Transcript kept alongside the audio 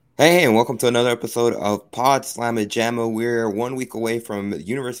Hey, and welcome to another episode of Pod Slamma Jamma. We're 1 week away from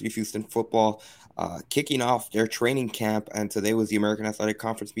University of Houston football kicking off their training camp, and today was the American Athletic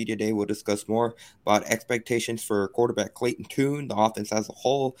Conference Media Day. We'll discuss more about expectations for quarterback Clayton Tune, the offense as a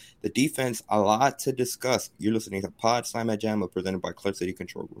whole, the defense, a lot to discuss. You're listening to Pod Slamma Jamma, presented by Clutch City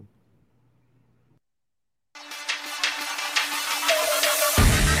Control Room.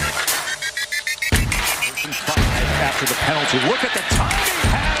 After the penalty, look at the time he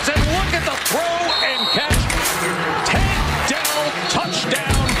has, and look at the throw and catch. Tank Dell,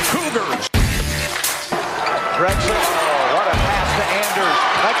 touchdown, Cougars. Drexel, what a pass to Anders.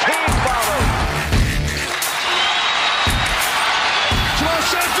 Hakeem followed.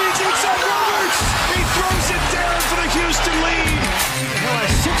 Josh feeds inside Roberts. He throws it down for the Houston lead. Hill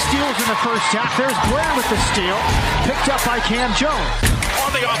has 6 steals in the first half. There's Blair with the steal, picked up by Cam Jones. On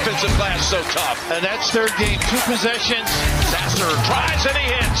the offensive glass, so tough. And that's third game, 2 possessions. Sasser tries and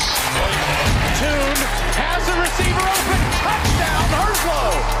he hits. Tune has the receiver open. Touchdown, Herslow.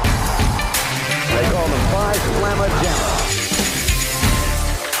 They call them Pod Slamma Jamma.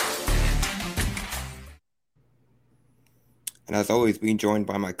 And as always, being joined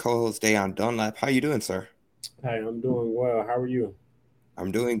by my co-host, Dayon Dunlap. How you doing, sir? Hey, I'm doing well. How are you? I'm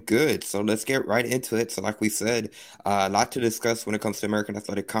doing good. So let's get right into it. So like we said, a lot to discuss when it comes to American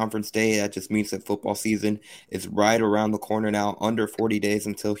Athletic Conference Day. That just means that football season is right around the corner now, under 40 days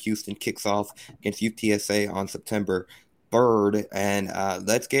until Houston kicks off against UTSA on September 3rd. And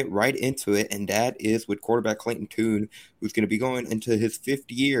let's get right into it. And that is with quarterback Clayton Tune, who's going to be going into his 5th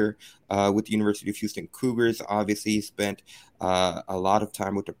year with the University of Houston Cougars. Obviously, he spent a lot of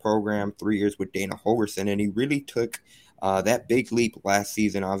time with the program, 3 years with Dana Holgorsen, and he really took that big leap last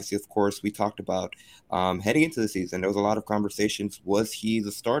season. Obviously, of course, we talked about heading into the season. There was a lot of conversations. Was he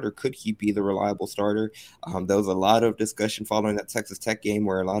the starter? Could he be the reliable starter? There was a lot of discussion following that Texas Tech game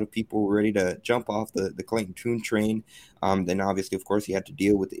where a lot of people were ready to jump off the Clayton Tune train. Then, obviously, of course, he had to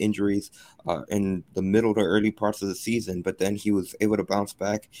deal with the injuries in the middle to early parts of the season. But then he was able to bounce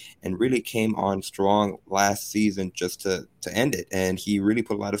back and really came on strong last season just to end it. And he really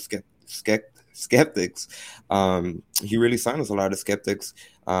put a lot of skeptics. He really silenced a lot of skeptics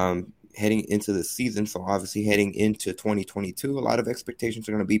heading into the season. So obviously heading into 2022, a lot of expectations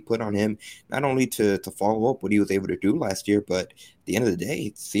are going to be put on him, not only to follow up what he was able to do last year, but at the end of the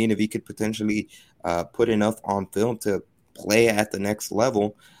day, seeing if he could potentially put enough on film to play at the next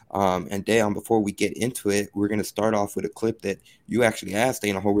level. And Dayon, before we get into it, we're going to start off with a clip that you actually asked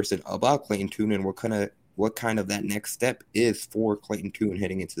Dana Holgorsen about Clayton Tune and what kind of that next step is for Clayton Tune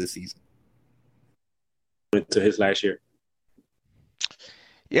heading into the season. To his last year.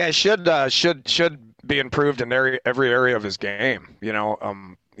 Yeah, it should be improved in every area of his game.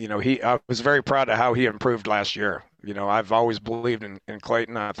 I was very proud of how he improved last year. I've always believed in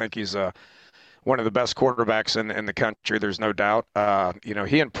Clayton. I think he's one of the best quarterbacks in the country. There's no doubt.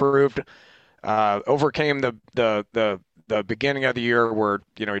 He improved, overcame the beginning of the year where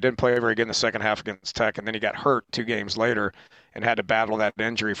he didn't play very good in the second half against Tech, and then he got hurt 2 games later and had to battle that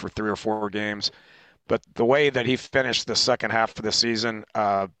injury for 3 or 4 games. But the way that he finished the second half of the season,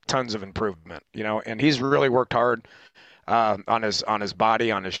 tons of improvement, and he's really worked hard on his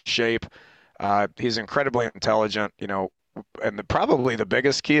body, on his shape. He's incredibly intelligent, and probably the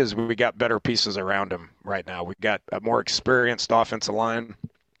biggest key is we got better pieces around him right now. We got a more experienced offensive line.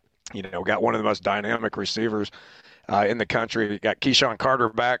 We got one of the most dynamic receivers in the country. We got Keyshawn Carter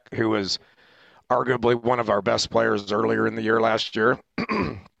back, who was arguably one of our best players earlier in the year last year.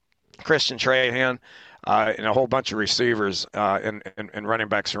 Christian Trahan, and a whole bunch of receivers and running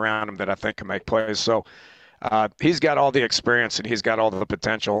backs around him that I think can make plays. So he's got all the experience and he's got all the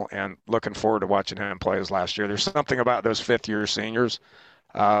potential, and looking forward to watching him play as last year. There's something about those 5th-year seniors,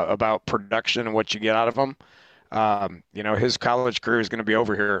 about production and what you get out of them. His college career is going to be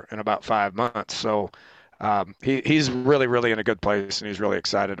over here in about 5 months. So he's really, really in a good place, and he's really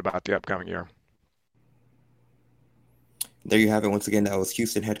excited about the upcoming year. There you have it. Once again, that was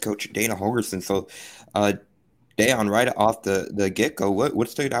Houston head coach Dana Holgorsen. So, Dayon, right off the get-go, what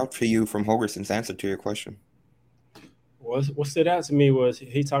stood out for you from Holgorsen's answer to your question? What stood out to me was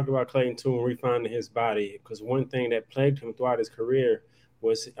he talked about Clayton Tune refining his body, because one thing that plagued him throughout his career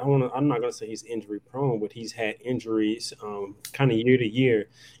was, I'm not going to say he's injury prone, but he's had injuries kind of year to year.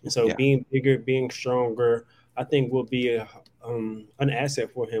 And so being bigger, being stronger, I think will be an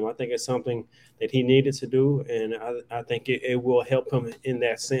asset for him. I think it's something that he needed to do, and I think it will help him in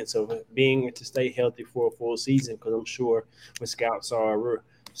that sense of being to stay healthy for a full season, because I'm sure when scouts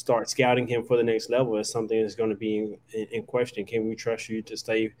start scouting him for the next level, it's something that's going to be in question. Can we trust you to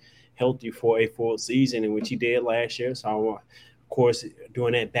stay healthy for a full season, in which he did last year? So course,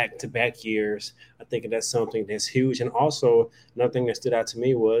 doing that back-to-back years, I think that's something that's huge. And also, another thing that stood out to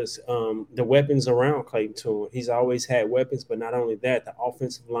me was the weapons around Clayton Tune. He's always had weapons, but not only that, the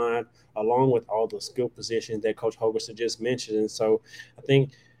offensive line, along with all the skill positions that Coach Holgorsen just mentioned. And so I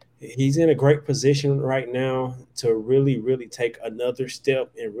think he's in a great position right now to really, really take another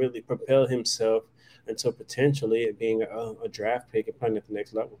step and really propel himself into potentially being a draft pick and playing at the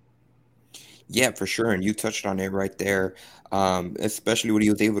next level. Yeah, for sure. And you touched on it right there, especially what he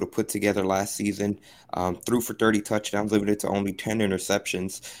was able to put together last season. Threw for 30 touchdowns, limited to only 10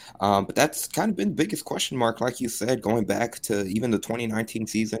 interceptions. But that's kind of been the biggest question mark, like you said, going back to even the 2019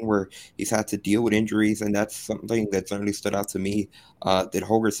 season where he's had to deal with injuries. And that's something that certainly stood out to me that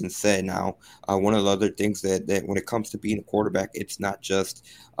Holgorsen said. Now, one of the other things that when it comes to being a quarterback, it's not just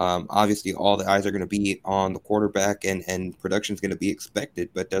obviously all the eyes are going to be on the quarterback and production is going to be expected,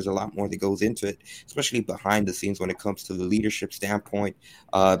 but there's a lot more that goes into it, especially behind the scenes when it comes to the leadership standpoint,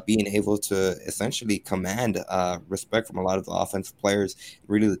 being able to essentially command respect from a lot of the offensive players,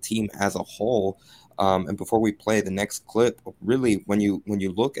 really the team as a whole. And before we play the next clip, really, when you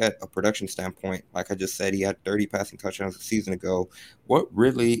look at a production standpoint, like I just said, he had 30 passing touchdowns a season ago. What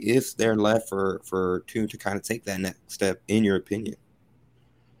really is there left for Tune to kind of take that next step, in your opinion?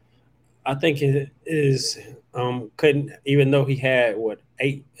 I think it is couldn't, even though he had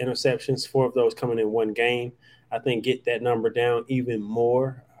 8 interceptions, 4 of those coming in one game. I think get that number down even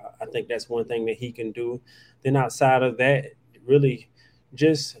more. I think that's one thing that he can do. Then outside of that, really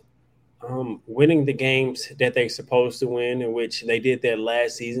just winning the games that they're supposed to win, in which they did that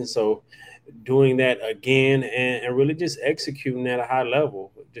last season. So doing that again and really just executing at a high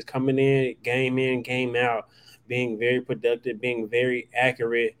level, just coming in, game out, being very productive, being very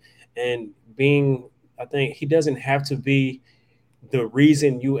accurate, and I think he doesn't have to be the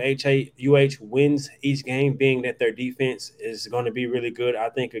reason UH wins each game, being that their defense is going to be really good, I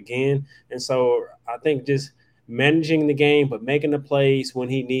think, again. And so I think just managing the game, but making the plays when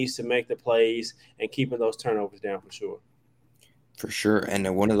he needs to make the plays and keeping those turnovers down for sure. For sure. And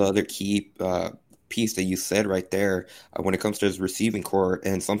then one of the other key piece that you said right there when it comes to his receiving core,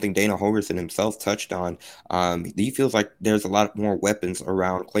 and something Dana Holgorsen himself touched on, he feels like there's a lot more weapons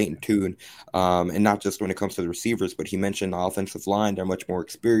around Clayton Tune, and not just when it comes to the receivers, but he mentioned the offensive line. They're much more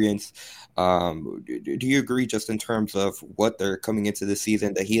experienced. Do you agree, just in terms of what they're coming into this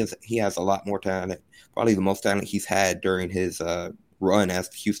season, that he has a lot more talent, probably the most talent he's had during his run as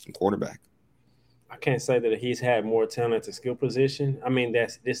the Houston quarterback? I can't say that he's had more talent at the skill position. I mean,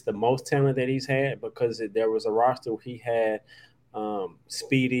 this the most talent that he's had, because there was a roster where he had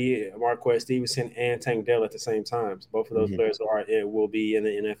Speedy, Marquez Stevenson, and Tank Dell at the same time. Both of those players will be in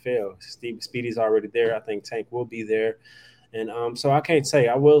the NFL. Speedy's already there. I think Tank will be there. And so I can't say.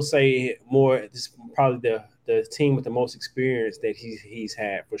 I will say more. This is probably the team with the most experience that he's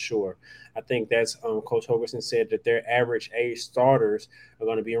had for sure. I think that's Coach Holgorsen said that their average age starters are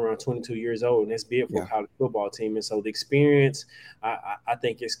going to be around 22 years old, and that's big for a college football team. And so the experience, I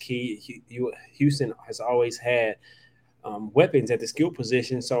think, is key. Houston has always had weapons at the skill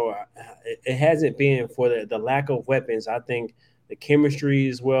position, so it hasn't been for the lack of weapons. I think the chemistry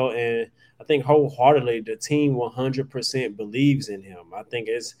as well, and I think wholeheartedly the team 100% believes in him. I think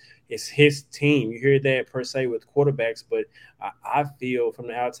it's his team. You hear that per se with quarterbacks, but I feel from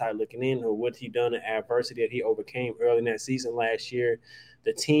the outside looking in, or what he done, the adversity that he overcame early in that season last year,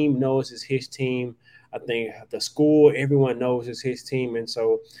 the team knows it's his team. I think the school, everyone knows it's his team. And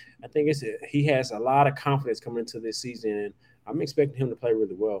so I think he has a lot of confidence coming into this season, and I'm expecting him to play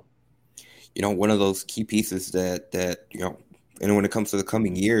really well. You know, one of those key pieces that and when it comes to the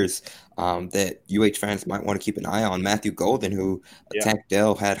coming years, that UH fans might want to keep an eye on, Matthew Golden, who Tank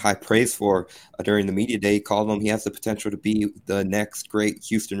Dell had high praise for during the media day. Called him, he has the potential to be the next great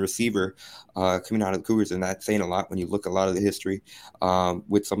Houston receiver coming out of the Cougars, and that's saying a lot when you look at a lot of the history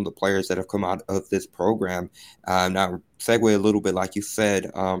with some of the players that have come out of this program. Now, segue a little bit, like you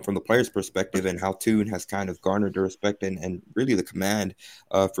said, from the players' perspective, and how Tune has kind of garnered the respect and really the command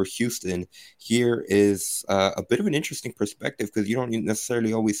for Houston. Here is a bit of an interesting perspective, because you don't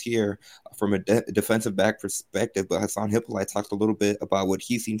necessarily always hear from a defensive back perspective, but Hassan Hippolyte talked a little bit about what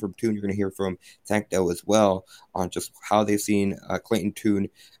he's seen from Tune. You're going to hear from Tank Dell as well on just how they've seen Clayton Tune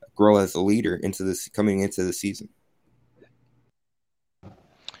grow as a leader coming into the season.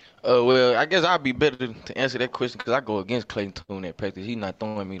 Well, I guess I'd be better to answer that question, because I go against Clayton Tune at practice. He's not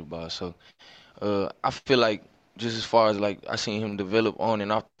throwing me the ball. So I feel like, just as far as like I seen him develop on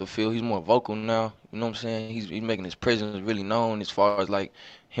and off the field, he's more vocal now. You know what I'm saying? He's making his presence really known, as far as like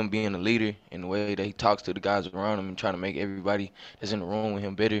him being a leader, and the way that he talks to the guys around him and trying to make everybody that's in the room with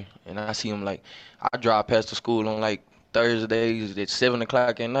him better. And I see him, like, I drive past the school on like Thursdays at 7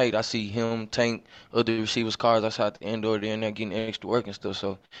 o'clock at night, I see him, Tank, other receivers' cars outside the indoor. They're in there getting extra work and stuff.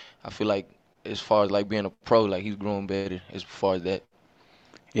 So I feel like as far as like being a pro, like he's growing better as far as that.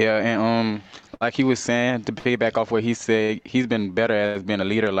 Yeah, and like he was saying, to piggyback off what he said, he's been better as being a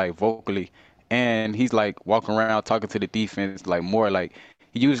leader, like vocally, and he's like walking around talking to the defense, like more like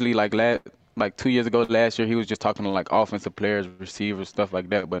he usually like 2 years ago, last year, he was just talking to like offensive players, receivers, stuff like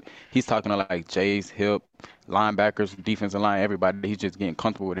that. But he's talking to like Jays, Hip, linebackers, defensive line, everybody. He's just getting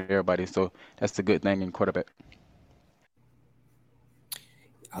comfortable with everybody. So that's a good thing in quarterback.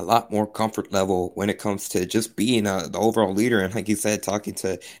 A lot more comfort level when it comes to just being the overall leader. And like you said, talking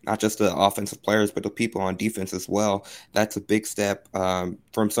to not just the offensive players, but the people on defense as well. That's a big step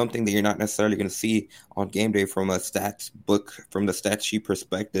from something that you're not necessarily going to see on game day from a stats book, from the stat sheet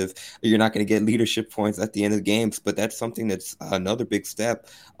perspective. You're not going to get leadership points at the end of the games, but that's something that's another big step,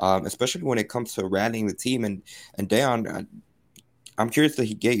 especially when it comes to rallying the team. And Deon, I'm curious to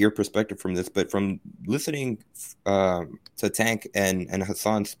get your perspective from this, but from listening to Tank and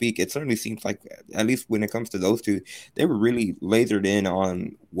Hassan speak, it certainly seems like, at least when it comes to those two, they were really lasered in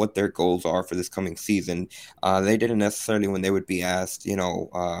on what their goals are for this coming season. They didn't necessarily, when they would be asked,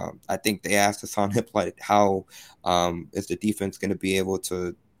 I think they asked Hassan Hippolyte, how is the defense going to be able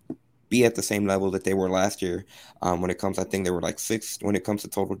to be at the same level that they were last year when it comes, I think they were like sixth when it comes to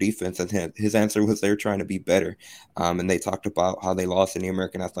total defense. And his answer was they're trying to be better. And they talked about how they lost in the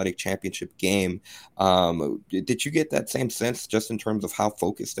American Athletic Championship game. Did you get that same sense just in terms of how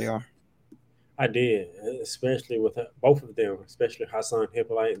focused they are? I did, especially with both of them, especially Hassan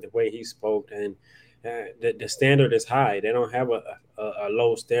Hippolyte, the way he spoke. And the standard is high. They don't have a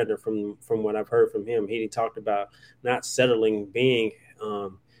low standard from what I've heard from him. He talked about not settling being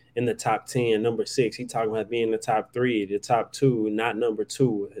in the top 10, number 6. He talking about being in the top 3, the top 2, not number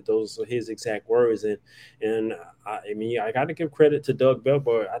 2. Those are his exact words. And I mean, I got to give credit to Doug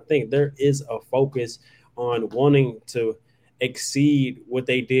Belber. I think there is a focus on wanting to exceed what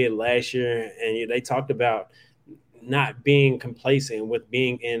they did last year. And they talked about not being complacent with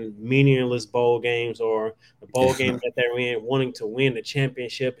being in meaningless bowl games or the bowl game that they're in, wanting to win the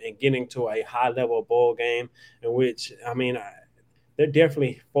championship and getting to a high-level bowl game, in which, I mean, they're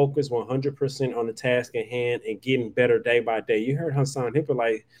definitely focused 100% on the task at hand and getting better day by day. You heard Hassan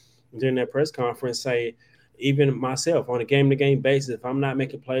Hippolyte during that press conference say, even myself, on a game-to-game basis, if I'm not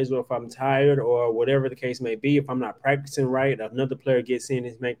making plays or if I'm tired or whatever the case may be, if I'm not practicing right, another player gets in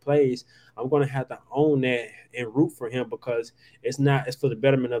and make plays, I'm going to have to own that and root for him, because it's for the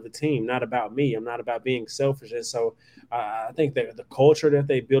betterment of the team, not about me. I'm not about being selfish. And so I think that the culture that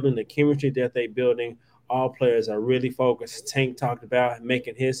they're building, the chemistry that they're building, all players are really focused. Tank talked about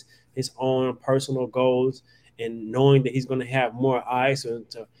making his own personal goals and knowing that he's going to have more eyes to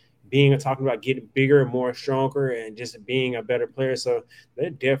talking about getting bigger, more stronger, and just being a better player. So they're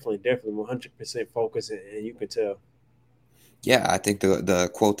definitely 100% focused, and you can tell. Yeah, I think the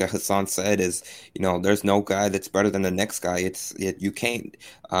quote that Hassan said is, there's no guy that's better than the next guy. You can't.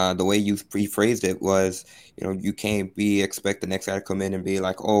 The way you rephrased it was, you can't expect the next guy to come in and be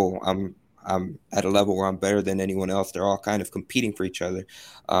like, oh, I'm at a level where I'm better than anyone else. They're all kind of competing for each other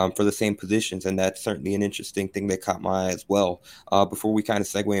for the same positions, and that's certainly an interesting thing that caught my eye as well. Before we kind of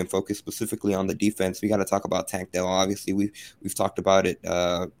segue and focus specifically on the defense, we got to talk about Tank Dell. Obviously, we've talked about it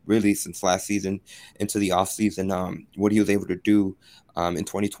really since last season into the offseason, what he was able to do in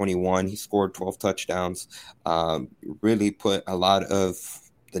 2021. He scored 12 touchdowns, really put a lot of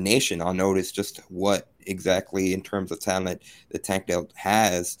the nation on notice just what exactly in terms of talent that Tank Dell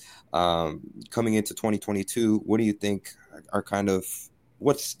has. Coming into 2022, what do you think are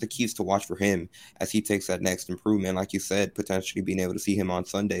what's the keys to watch for him as he takes that next improvement? Like you said, potentially being able to see him on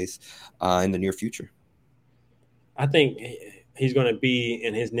Sundays in the near future. I think he's going to be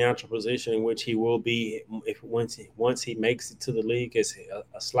in his natural position, in which he will be once he makes it to the league as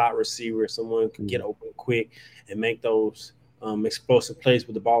a slot receiver. Someone can get open quick and make those explosive plays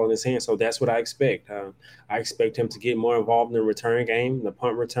with the ball in his hand. So that's what I expect. I expect him to get more involved in the return game, the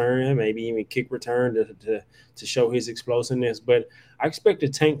punt return, maybe even kick return to show his explosiveness. But I expect the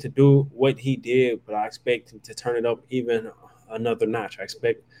Tank to do what he did, but I expect him to turn it up even another notch. I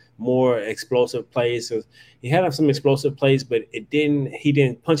expect more explosive plays. So he had some explosive plays, but he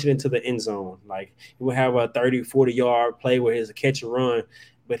didn't punch it into the end zone. Like he would have a 30, 40-yard play where it's a catch and run,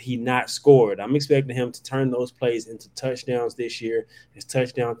 but he not scored. I'm expecting him to turn those plays into touchdowns this year. His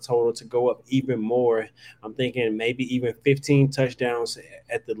touchdown total to go up even more. I'm thinking maybe even 15 touchdowns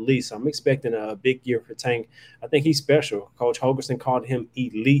at the least. I'm expecting a big year for Tank. I think he's special. Coach Holgorsen called him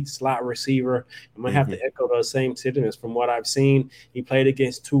elite slot receiver. I'm going to have to echo those same sentiments. From what I've seen, he played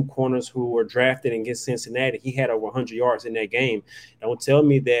against two corners who were drafted against Cincinnati. He had over 100 yards in that game. Don't tell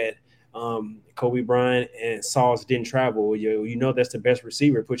me that Kobe Bryant and Sauce didn't travel. You know that's the best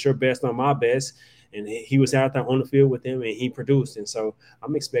receiver. Put your best on my best. And he was out there on the field with him, and he produced. And so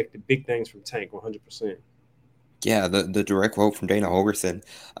I'm expecting big things from Tank 100%. Yeah, the direct quote from Dana Holgorsen.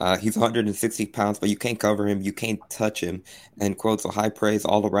 He's 160 pounds, but you can't cover him. You can't touch him. And quotes, so high praise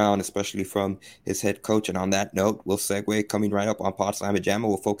all around, especially from his head coach. And on that note, we'll segue coming right up on Pod Slam and Jamma.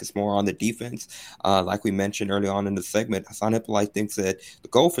 We'll focus more on the defense. Like we mentioned early on in the segment, Hassan Hippolyte thinks that the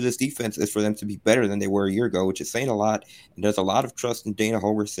goal for this defense is for them to be better than they were a year ago, which is saying a lot. And there's a lot of trust in Dana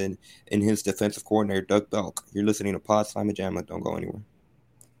Holgorsen and his defensive coordinator, Doug Belk. You're listening to Pod Slam and Jamma. Don't go anywhere.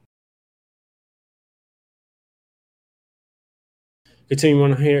 Hold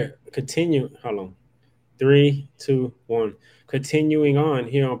on. 3, 2, 1. Continuing on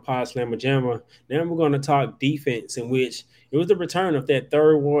here on Pod Slam Jamma. Now we're going to talk defense, in which it was the return of that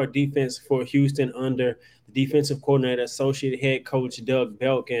third ward defense for Houston under the defensive coordinator, associate head coach Doug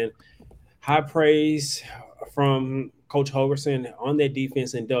Belk, and high praise from Coach Holgorsen on that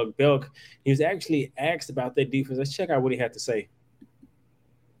defense and Doug Belk. He was actually asked about that defense. Let's check out what he had to say.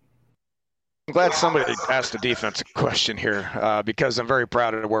 I'm glad somebody asked a defensive question here because I'm very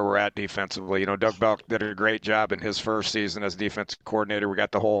proud of where we're at defensively. You know, Doug Belk did a great job in his first season as defensive coordinator. We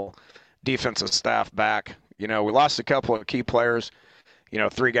got the whole defensive staff back. You know, we lost a couple of key players. You know,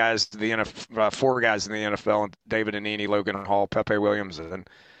 4 guys in the NFL, David Anini, Logan Hall, Pepe Williams,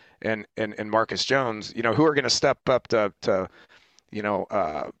 and Marcus Jones. You know, who are going to step up to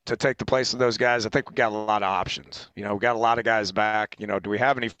take the place of those guys. I think we got a lot of options. You know, we got a lot of guys back. You know, do we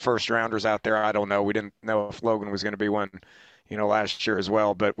have any first rounders out there? I don't know. We didn't know if Logan was going to be one, you know, last year as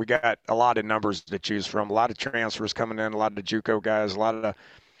well. But we got a lot of numbers to choose from. A lot of transfers coming in, a lot of the JUCO guys, a lot of the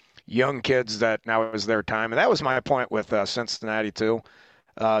young kids that now is their time. And that was my point with Cincinnati too.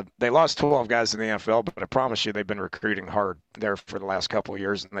 They lost 12 guys in the NFL, but I promise you they've been recruiting hard there for the last couple of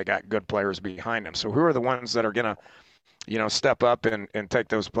years, and they got good players behind them. So who are the ones that are going to, you know, step up and take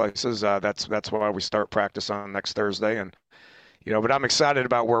those places? That's why we start practice on next Thursday. And, you know, but I'm excited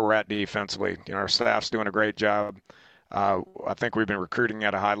about where we're at defensively. You know, our staff's doing a great job. I think we've been recruiting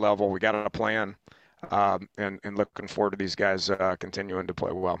at a high level. We got a plan, and looking forward to these guys continuing to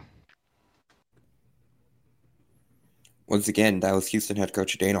play well. Once again, that was Houston head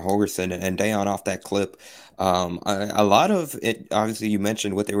coach Dana Holgorsen, and Dayon off that clip. A lot of it, obviously, you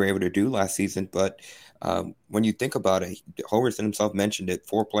mentioned what they were able to do last season, but when you think about it, Holgorsen himself mentioned it,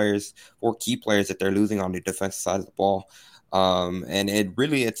 4 key players that they're losing on the defensive side of the ball. And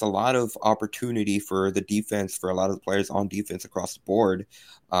it's a lot of opportunity for the defense, for a lot of the players on defense across the board.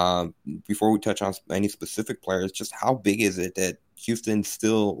 Before we touch on any specific players, just how big is it that Houston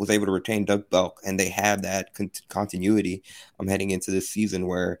still was able to retain Doug Belk, and they have that continuity heading into this season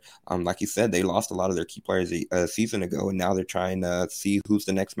where, like you said, they lost a lot of their key players a season ago, and now they're trying to see who's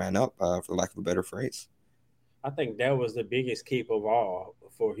the next man up, for lack of a better phrase. I think that was the biggest keep of all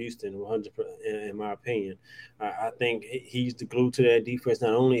for Houston, 100%, in my opinion. I think he's the glue to that defense.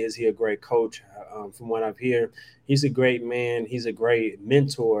 Not only is he a great coach, from what I've heard, he's a great man. He's a great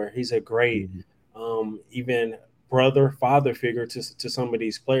mentor. He's a great even brother, father figure to some of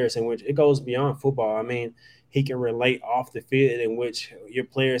these players, in which it goes beyond football. I mean, he can relate off the field, in which your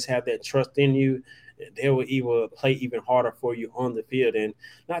players have that trust in you. They will even play even harder for you on the field. And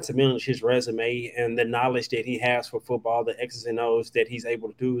not to mention his resume and the knowledge that he has for football, the X's and O's that he's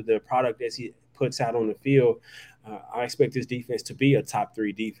able to do, the product that he puts out on the field. I expect this defense to be a top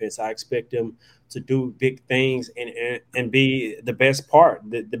 3 defense. I expect them to do big things and be the best part,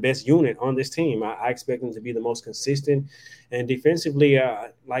 the best unit on this team. I expect them to be the most consistent. And defensively,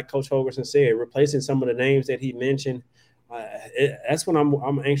 like Coach Holgorsen said, replacing some of the names that he mentioned, that's what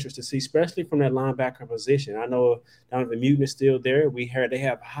I'm anxious to see, especially from that linebacker position. I know Donovan Mutin is still there. We heard they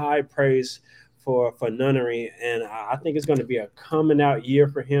have high praise for Nunnery, and I think it's going to be a coming out year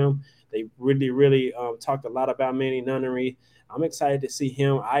for him. They really talked a lot about Manny Nunnery. I'm excited to see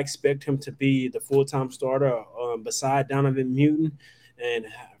him. I expect him to be the full-time starter beside Donovan Mutin. And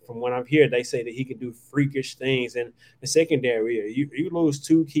from what I've heard, they say that he can do freakish things. And the secondary, you lose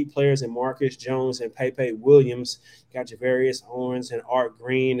 2 key players in Marcus Jones and Pepe Williams. You got Javarius Owens and Art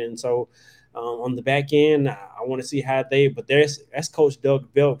Green. And so on the back end, I want to see how but that's Coach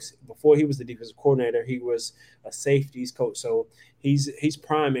Doug Belk before he was the defensive coordinator, he was a safeties coach. So he's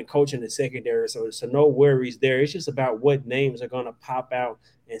prime in coaching the secondary. So no worries there. It's just about what names are going to pop out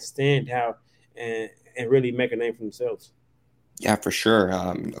and stand out and really make a name for themselves. Yeah, for sure.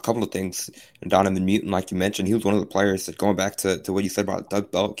 A couple of things. Donovan Mutin, like you mentioned, he was one of the players that, going back to what you said about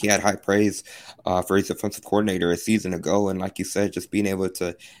Doug Belk, he had high praise for his defensive coordinator a season ago. And like you said, just being able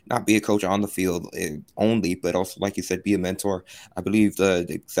to not be a coach on the field only, but also, like you said, be a mentor. I believe the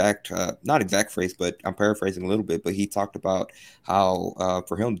exact, not exact phrase, but I'm paraphrasing a little bit, but he talked about how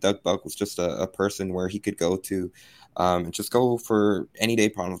for him, Doug Belk was just a person where he could go to and just go for any day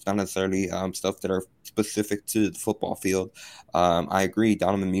problems, not necessarily stuff that are specific to the football field. I agree.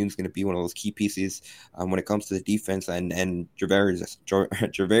 Donovan Mutin is going to be one of those key pieces when it comes to the defense, and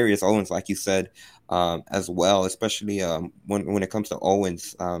Gervarius Owens, like you said, as well. Especially when it comes to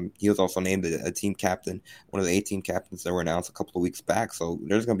Owens, he was also named a team captain, one of the 8 team captains that were announced a couple of weeks back. So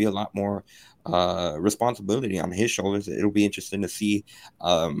there's going to be a lot more responsibility on his shoulders. It'll be interesting to see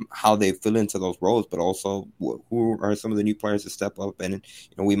how they fill into those roles, but also who are some of the new players to step up. And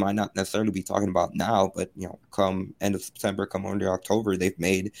we might not necessarily be talking about now, but come end of September, come early October, they've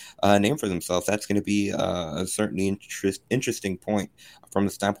made a name for themselves. That's going to be a certainly interesting point from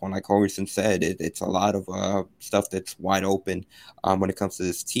the standpoint, like Holgorsen said. It's a lot of stuff that's wide open when it comes to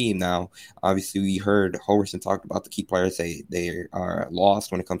this team. Now, obviously, we heard Holgorsen talk about the key players they are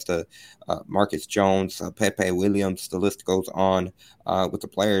lost when it comes to Marcus Jones, Pepe Williams. The list goes on with the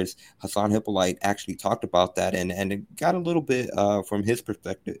players. Hassan Hippolyte actually talked about that and it got a little bit from his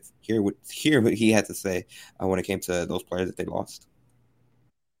perspective. Hear what he had to say when it came to those players that they lost.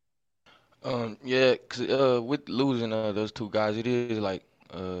 Yeah, cause with losing those 2 guys, it is like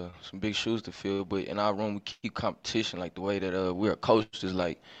some big shoes to fill. But in our room, we keep competition like the way that we're coached is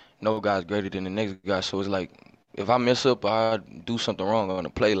like no guy's greater than the next guy. So it's like if I mess up, or I do something wrong on the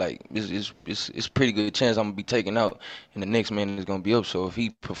play, like it's pretty good chance I'm gonna be taken out, and the next man is gonna be up. So if he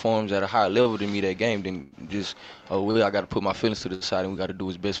performs at a higher level than me that game, then just I got to put my feelings to the side, and we got to do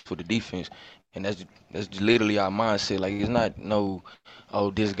what's best for the defense. And that's literally our mindset. Like it's not no,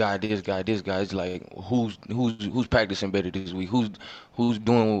 this guy. It's like who's practicing better this week? Who's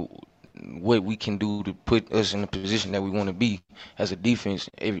doing what we can do to put us in the position that we want to be as a defense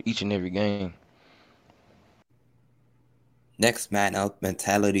each and every game. Next man up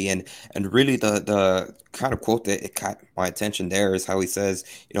mentality, and really the kind of quote that it caught my attention there is how he says,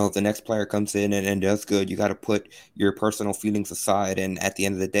 if the next player comes in and does good, you got to put your personal feelings aside, and at the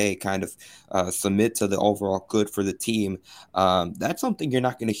end of the day kind of submit to the overall good for the team. That's something you're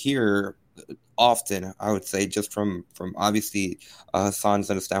not going to hear often, I would say, just from obviously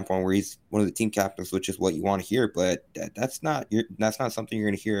Hassan's at a standpoint where he's one of the team captains, which is what you want to hear, but that's not something you're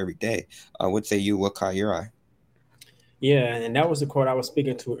going to hear every day. What say you? What caught your eye? Yeah, and that was the quote I was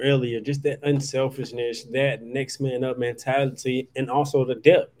speaking to earlier, just that unselfishness, that next man up mentality, and also the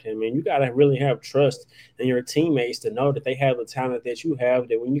depth. I mean, you got to really have trust in your teammates to know that they have the talent that you have,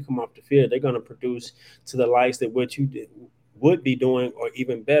 that when you come off the field, they're going to produce to the likes that what you would be doing or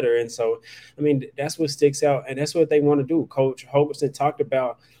even better. And so, I mean, that's what sticks out, and that's what they want to do. Coach Holgorsen talked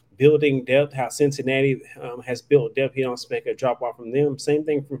about building depth, how Cincinnati has built depth. He don't expect a drop off from them. Same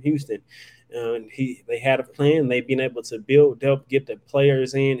thing from Houston. They had a plan. They've been able to build depth, get the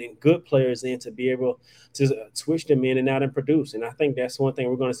players in and good players in to be able to switch them in and out and produce. And I think that's one thing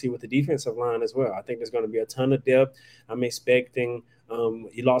we're going to see with the defensive line as well. I think there's going to be a ton of depth. I'm expecting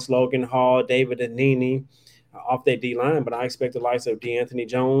you lost Logan Hall, David Anini off that D-line, but I expect the likes of DeAnthony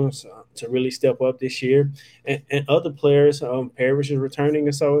Jones to really step up this year. And other players, Parrish is returning.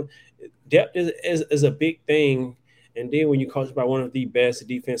 And so depth is a big thing. And then when you coach by one of the best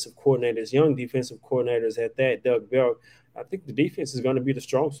defensive coordinators, young defensive coordinators at that, Doug Belk, I think the defense is going to be the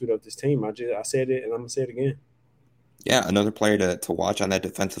strong suit of this team. I said it, and I'm going to say it again. Yeah, another player to watch on that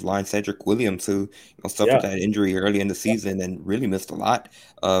defensive line, Cedric Williams, who suffered that injury early in the season and really missed a lot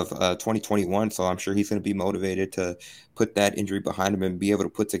of 2021. So I'm sure he's going to be motivated to put that injury behind him and be able to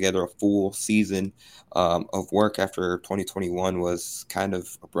put together a full season of work after 2021 was kind of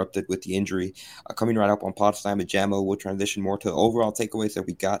abrupted with the injury. Coming right up on Potsdam and Jammo, we'll transition more to the overall takeaways that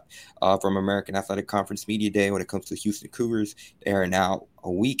we got from American Athletic Conference Media Day when it comes to Houston Cougars. They are now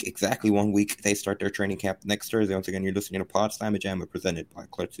exactly 1 week. They start their training camp next Thursday. Once again, you're listening to Potsdam and Jammo presented by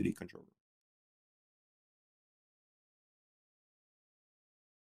Clark City Controller.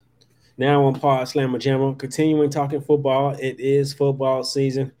 Now on Pod Slammer Jammer, continuing talking football. It is football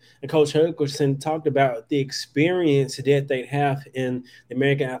season. And Coach Holgorsen talked about the experience that they have in the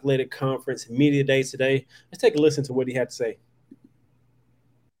American Athletic Conference Media Day today. Let's take a listen to what he had to say.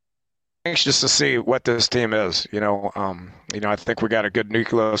 anxious to see what this team is. I think we got a good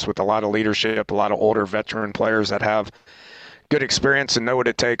nucleus with a lot of leadership, a lot of older veteran players that have good experience and know what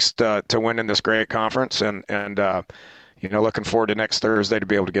it takes to win in this great conference. And looking forward to next Thursday to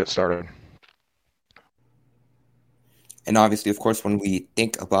be able to get started. And obviously, of course, when we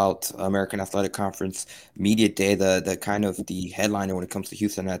think about American Athletic Conference Media Day, the kind of the headliner when it comes to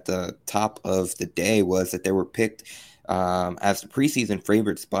Houston at the top of the day was that they were picked as the preseason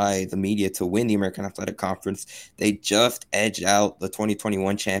favorites by the media to win the American Athletic Conference. They just edged out the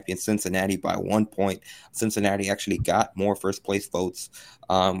 2021 champion Cincinnati by 1 point. Cincinnati actually got more first place votes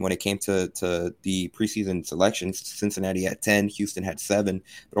when it came to the preseason selections. Cincinnati had 10, Houston had 7,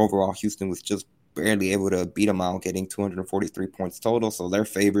 but overall Houston was just barely able to beat them out, getting 243 points total, so they're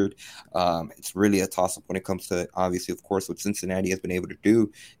favored. It's really a toss-up when it comes to, obviously, of course, what Cincinnati has been able to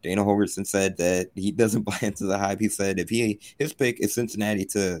do. Dana Holgorsen said that he doesn't buy into the hype. He said if his pick is Cincinnati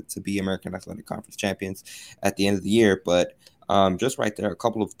to be American Athletic Conference champions at the end of the year. But just right there, a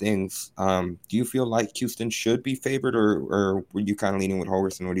couple of things. Do you feel like Houston should be favored, or were you kind of leaning with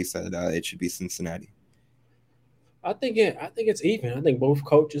Holgorsen when he said it should be Cincinnati? I think it's even. I think both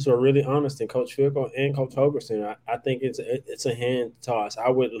coaches are really honest, and Coach Fickle and Coach Holgorsen. I think it's a hand toss. I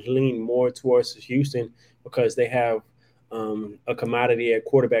would lean more towards Houston because they have a commodity at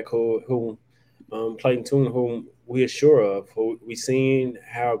quarterback who Clayton Tune, whom we are sure of, who we seen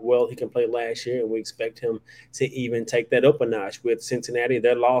how well he can play last year, and we expect him to even take that up a notch. With Cincinnati,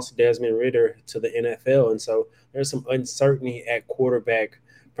 they lost Desmond Ridder to the NFL, and so there's some uncertainty at quarterback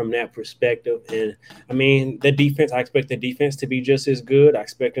from that perspective. And I mean, the defense, I expect the defense to be just as good. I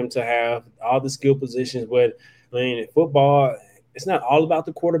expect them to have all the skill positions. But I mean, in football, it's not all about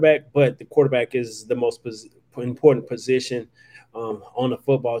the quarterback, but the quarterback is the most important position on a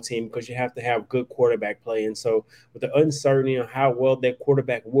football team because you have to have good quarterback play. And so with the uncertainty of how well that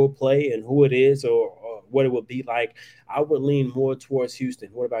quarterback will play and who it is or what it will be like, I would lean more towards Houston.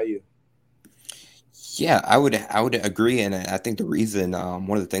 What about you? Yeah, I would agree, and I think the reason,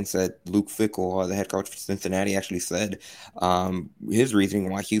 one of the things that Luke Fickell, the head coach for Cincinnati, actually said, his reasoning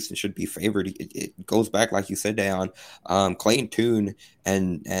why Houston should be favored, it goes back, like you said, Dayon, Clayton Tune,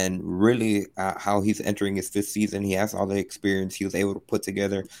 and really how he's entering his 5th season. He has all the experience. He was able to put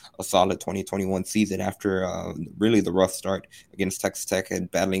together a solid 2021 season after really the rough start against Texas Tech and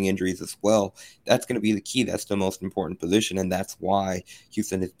battling injuries as well. That's going to be the key. That's the most important position, and that's why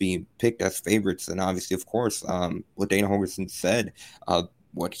Houston is being picked as favorites. And obviously, of course, what Dana Holgorsen said,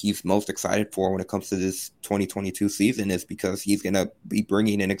 what he's most excited for when it comes to this 2022 season is because he's going to be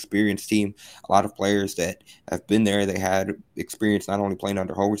bringing an experienced team, a lot of players that have been there. They had experience not only playing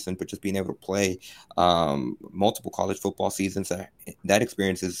under Holgorsen, but just being able to play multiple college football seasons. That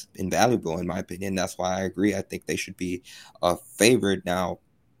experience is invaluable, in my opinion. That's why I agree. I think they should be a favorite. Now,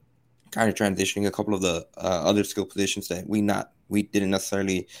 kind of transitioning a couple of the other skill positions that we didn't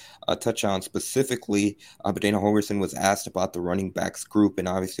necessarily touch on specifically, but Dana Holgorsen was asked about the running backs group, and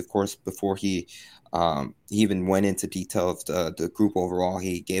obviously, of course, before he even went into detail of the group overall,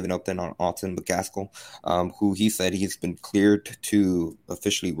 he gave an update on Alton McCaskill, who he said he's been cleared to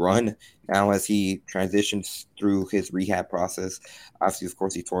officially run now as he transitions through his rehab process. Obviously, of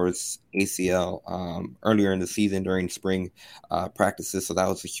course, he tore his ACL earlier in the season during spring practices, so that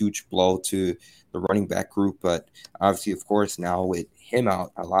was a huge blow to the running back group. But obviously, of course, now with him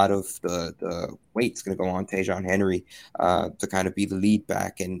out, a lot of the weight's going to go on Tajon Henry to kind of be the lead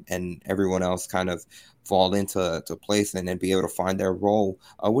back, and everyone else kind of fall into place and then be able to find their role.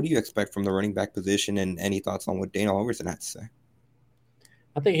 What do you expect from the running back position, and any thoughts on what Dana Holgorsen had to say?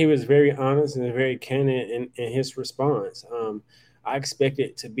 I think he was very honest and very candid in his response. I expect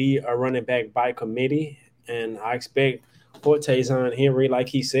it to be a running back by committee, and I expect for Tajon Henry, like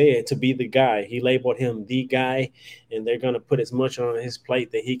he said, to be the guy. He labeled him the guy, and they're going to put as much on his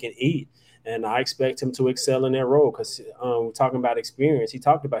plate that he can eat. And I expect him to excel in that role because we're talking about experience. He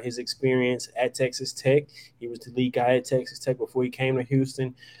talked about his experience at Texas Tech. He was the lead guy at Texas Tech before he came to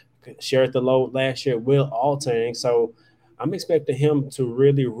Houston, shared the load last year, Will Alton. So I'm expecting him to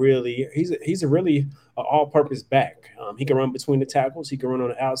really he's a really all-purpose back. He can run between the tackles. He can run on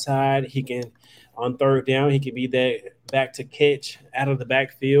the outside. He can, on third down, he can be that back to catch out of the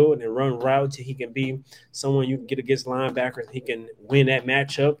backfield and run routes. He can be someone you can get against linebackers. He can win that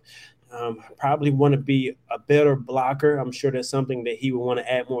matchup. Probably want to be a better blocker. I'm sure that's something that he would want to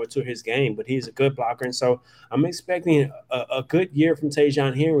add more to his game, but he's a good blocker. And so I'm expecting a good year from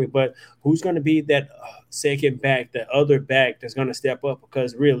Tajon Henry, but who's going to be that second back, the other back that's going to step up?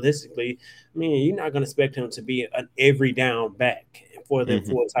 Because realistically, I mean, you're not going to expect him to be an every down back for the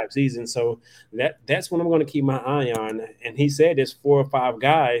full type season. So that's what I'm going to keep my eye on. And he said there's 4 or 5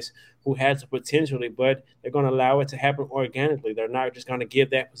 guys who has the potential, but they're going to allow it to happen organically. They're not just going to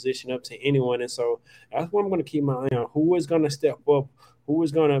give that position up to anyone. And so that's what I'm going to keep my eye on. Who is going to step up? Who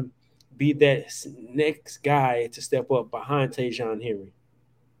is going to be that next guy to step up behind Tajon Henry?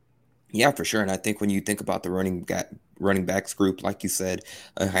 Yeah, for sure. And I think when you think about the running backs group, like you said,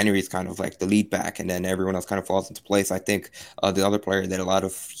 Henry is kind of like the lead back, and then everyone else kind of falls into place. I think the other player that a lot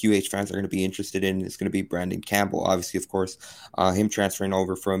of UH fans are going to be interested in is going to be Brandon Campbell. Obviously, of course, him transferring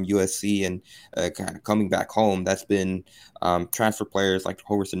over from USC and kind of coming back home. That's been transfer players like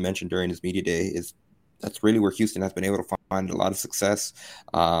Hoverson mentioned during his media day. That's really where Houston has been able to find a lot of success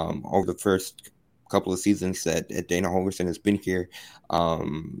over the first couple of seasons that Dana Holgorsen has been here.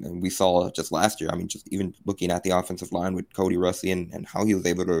 And we saw just last year, I mean, just even looking at the offensive line with Cody Russley and how he was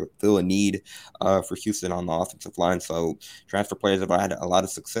able to fill a need for Houston on the offensive line. So transfer players have had a lot of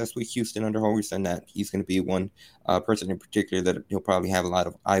success with Houston under Holgorsen. That he's going to be one person in particular that he'll probably have a lot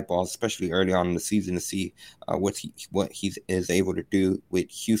of eyeballs, especially early on in the season, to see what he is able to do with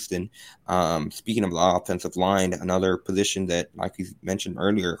Houston. Speaking of the offensive line, another position that, like you mentioned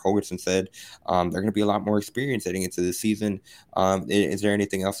earlier, Holgorsen said they're going to be a lot more experienced heading into the season. Is there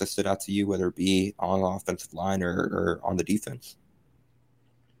anything else that stood out to you, whether it be on the offensive line or on the defense?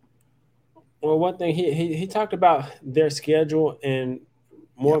 Well, one thing he talked about their schedule and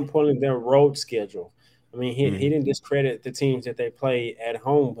more importantly, their road schedule. I mean, he didn't discredit the teams that they play at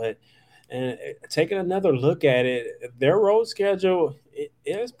home, but taking another look at it, their road schedule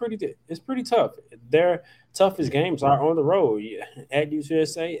it's pretty tough. Their toughest games are on the road at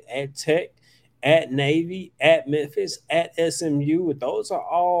UTSA, at Tech, at Navy, at Memphis, at SMU. Those are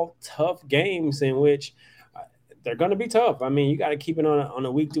all tough games in which they're going to be tough. I mean, you got to keep it on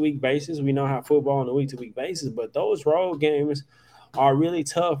a week-to-week basis. We know how football on a week-to-week basis, but those road games are really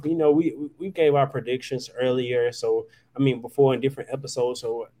tough. You know, we gave our predictions earlier, so I mean before in different episodes.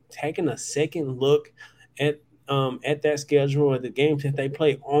 So taking a second look at that schedule, at the games that they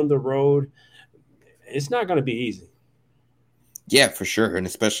play on the road, it's not going to be easy. Yeah, for sure. And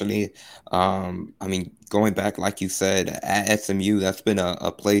especially, I mean, going back, like you said, at SMU, that's been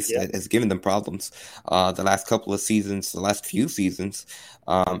a place that has given them problems the last couple of seasons, the last few seasons.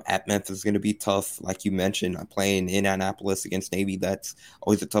 At Memphis is going to be tough. Like you mentioned, playing in Annapolis against Navy, that's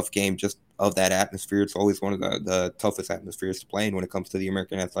always a tough game just of that atmosphere. It's always one of the toughest atmospheres to play in when it comes to the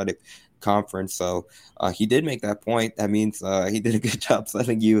American Athletic Conference. So he did make that point. That means he did a good job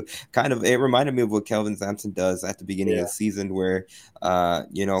letting you it reminded me of what Kelvin Sampson does at the beginning of the season where,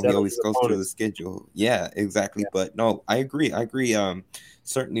 he always goes through the schedule. Yeah, exactly. Yeah. But no, I agree.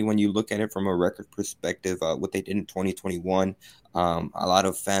 Certainly when you look at it from a record perspective, what they did in 2021, a lot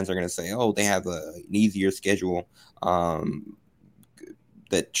of fans are going to say, oh, they have an easier schedule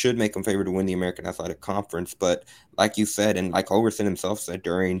that should make them favored to win the American Athletic Conference. But like you said, and like Holgorsen himself said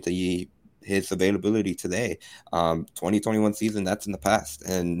during his availability today, 2021 season, that's in the past,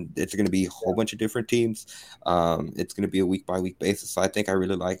 and it's going to be a whole bunch of different teams. It's going to be a week-by-week basis. So I think I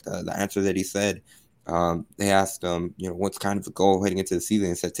really like the answer that he said. They asked him, what's kind of the goal heading into the season?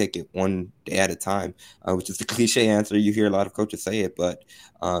 He said, take it one day at a time, which is the cliche answer. You hear a lot of coaches say it, but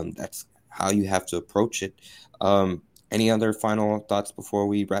that's how you have to approach it. Any other final thoughts before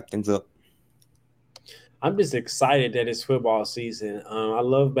we wrap things up? I'm just excited that it's football season. I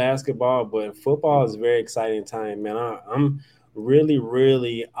love basketball, but football is a very exciting time, man. I'm really,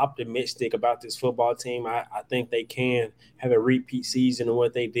 really optimistic about this football team. I think they can have a repeat season of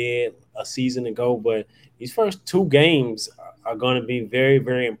what they did a season ago, but these first two games are going to be very,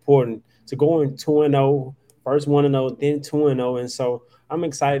 very important to going 2-0, first 1-0, then 2-0. And so I'm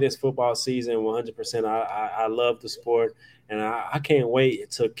excited this football season 100%. I love the sport, and I can't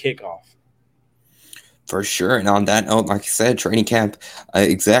wait to kick off. For sure. And on that note, like I said, training camp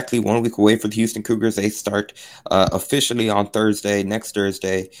exactly 1 week away for the Houston Cougars. They start officially on next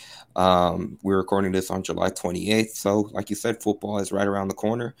Thursday. We're recording this on July 28th. So like you said, football is right around the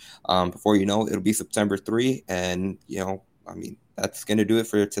corner. Before you know, it'll be September 3. And, that's going to do it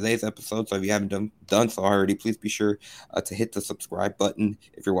for today's episode. So if you haven't done so already, please be sure to hit the subscribe button.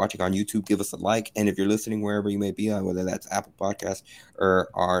 If you're watching on YouTube, give us a like. And if you're listening wherever you may be on, whether that's Apple Podcasts or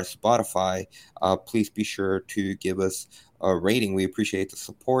our Spotify, please be sure to give us a rating. We appreciate the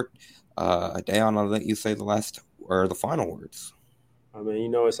support. Dayon, I'll let you say the final words.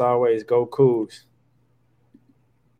 It's always go Cougs.